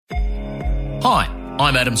Hi,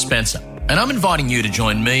 I'm Adam Spencer, and I'm inviting you to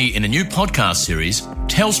join me in a new podcast series,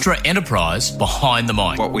 Telstra Enterprise Behind the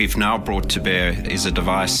Mic. What we've now brought to bear is a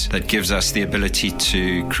device that gives us the ability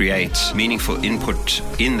to create meaningful input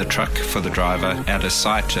in the truck for the driver at a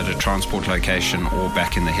site, at a transport location, or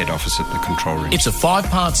back in the head office at the control room. It's a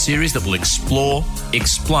 5-part series that will explore,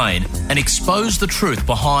 explain, and expose the truth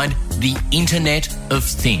behind the Internet of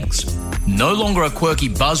Things. No longer a quirky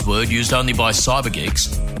buzzword used only by cyber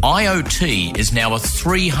geeks, IoT is now a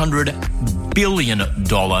 $300 billion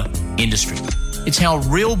industry. It's how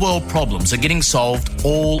real-world problems are getting solved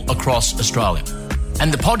all across Australia.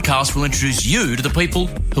 And the podcast will introduce you to the people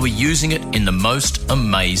who are using it in the most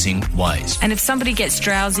amazing ways. And if somebody gets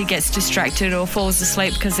drowsy, gets distracted or falls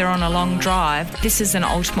asleep because they're on a long drive, this is an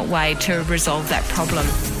ultimate way to resolve that problem.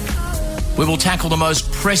 We will tackle the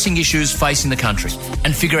most pressing issues facing the country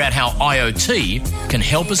and figure out how IoT can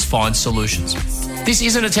help us find solutions. This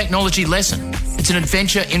isn't a technology lesson. It's an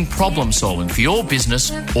adventure in problem solving for your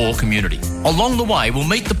business or community. Along the way, we'll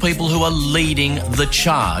meet the people who are leading the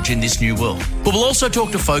charge in this new world. But we'll also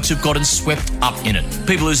talk to folks who've gotten swept up in it.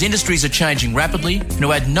 People whose industries are changing rapidly and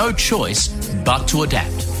who had no choice but to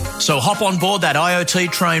adapt. So hop on board that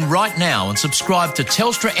IoT train right now and subscribe to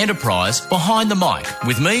Telstra Enterprise Behind the Mic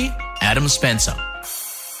with me, Adam Spencer.